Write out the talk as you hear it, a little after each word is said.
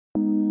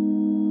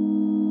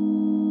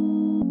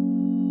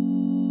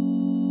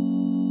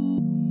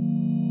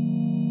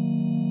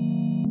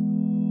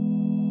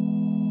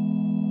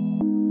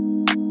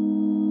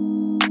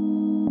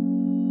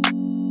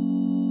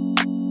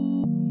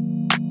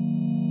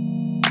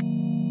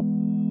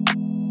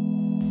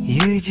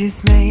You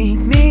just make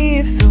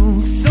me feel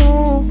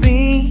so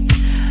weak.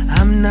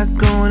 I'm not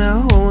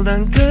gonna hold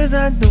on, cause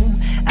I know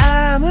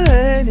I'm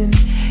hurting.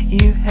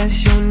 You have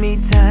shown me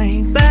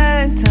time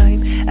by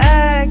time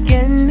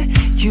again,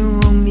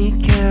 you only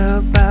care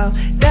about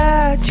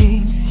the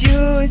dreams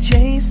you're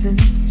chasing.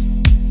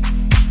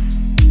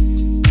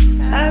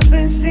 I've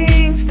been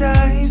seeing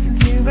stars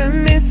since you've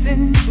been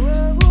missing.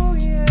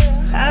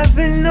 I've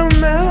been on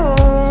my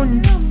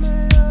own.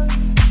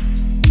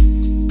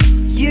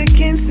 You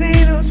can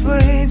say those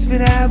words,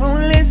 but I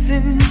won't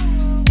listen.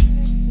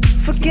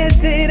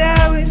 Forget that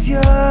I was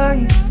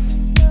yours.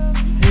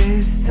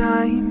 This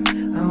time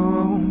I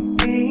won't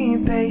be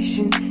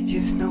patient.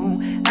 Just know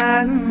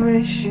I'm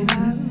wishing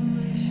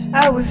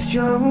I was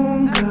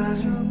stronger.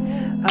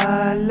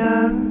 Our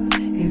love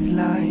is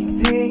like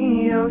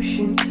the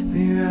ocean,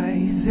 we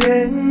rise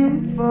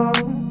and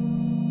fall.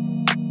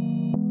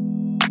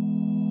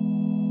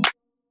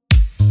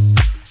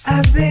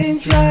 I've been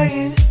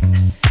trying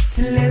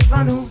to live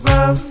on the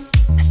road.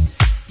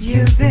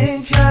 You've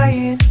been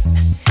trying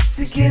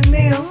to give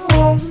me a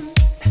home.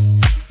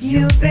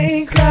 You've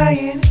been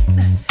crying,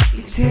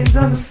 your tears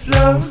on the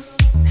floor.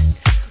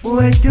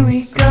 Where do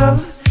we go?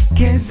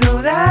 Cause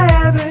all I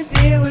ever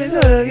did was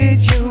hurt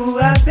you.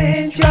 I've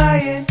been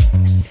trying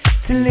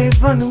to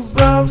live on the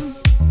road.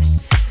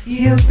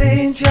 You've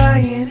been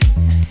trying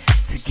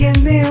to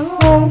give me a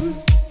home.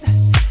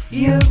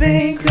 You've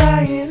been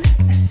crying,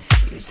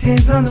 your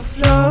tears on the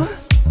floor.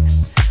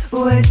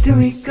 Where do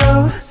we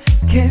go?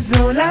 Cause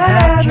all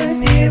I ever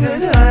did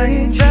was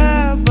find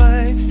the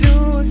words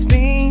to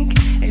speak.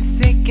 It's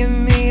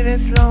taken me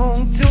this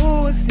long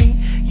to see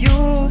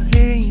you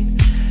bleed.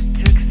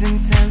 Took some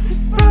time to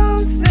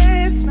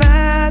process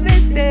my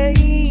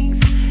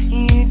mistakes.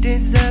 You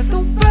deserve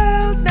the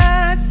world,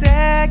 not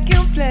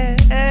second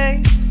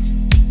place.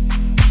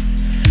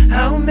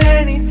 How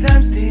many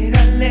times did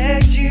I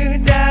let you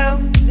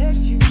down?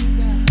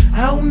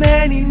 How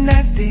many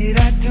nights did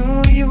I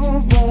do you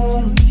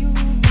wrong?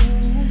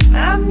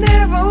 I'm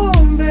never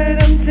home,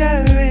 but I'm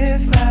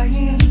terrified.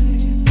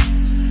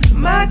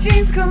 My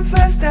dreams come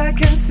first, I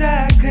can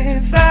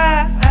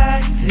sacrifice.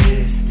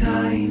 This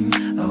time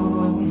I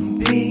won't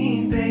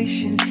be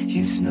patient.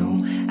 Just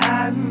know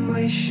I'm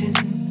wishing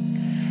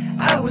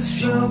I was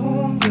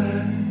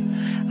stronger.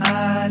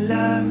 Our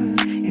love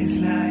is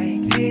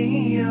like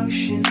the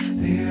ocean,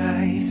 we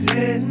rise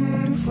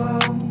and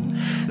fall.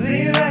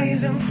 We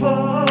rise and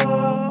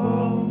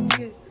fall.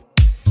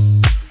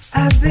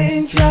 I've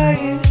been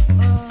trying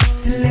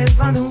to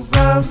live on the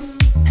road.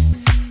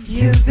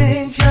 You've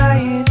been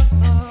trying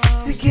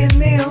to give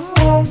me a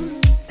home.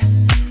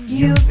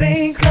 You've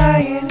been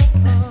crying,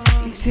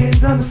 your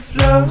tears on the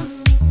floor.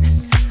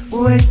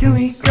 Where do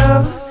we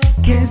go?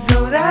 Cause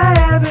all I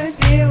ever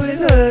did was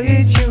hurt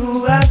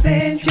you. I've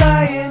been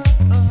trying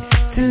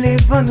to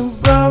live on the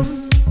road.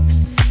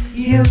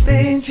 You've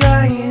been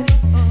trying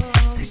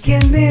to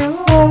give me a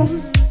home.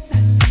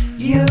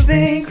 You've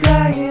been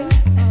crying,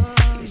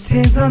 your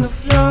tears on the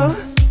floor.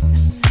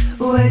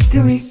 Where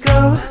do we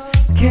go?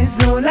 Cause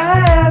all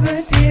I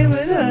ever did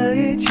was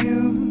hurt you.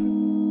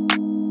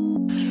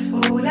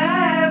 All I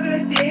ever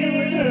did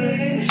was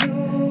hurt you.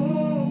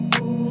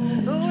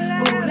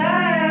 All I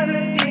ever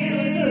did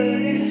was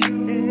hurt you.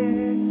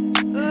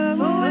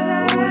 All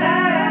I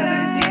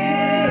ever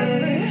did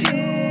was hurt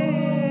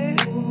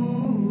you.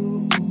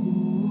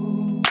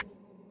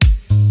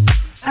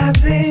 I've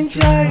been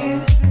trying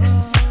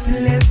to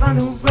live on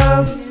the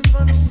road.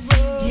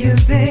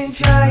 You've been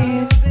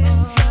trying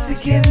to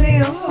give me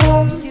a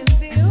home.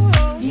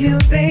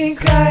 You've been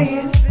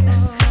crying,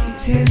 your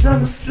tears on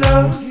the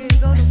floor.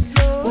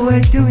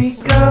 Where do we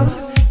go?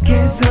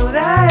 Cause all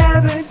I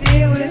ever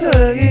did was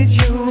hurt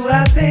you.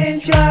 I've been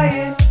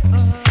trying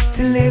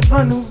to live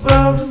on the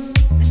road.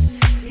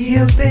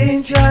 You've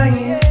been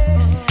trying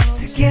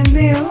to give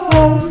me a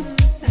home.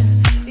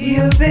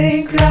 You've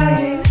been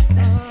crying,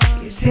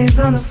 your tears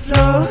on the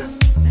floor.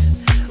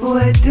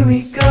 Where do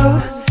we go?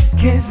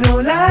 Cause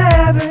all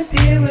I ever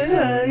did was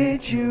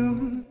hurt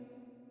you.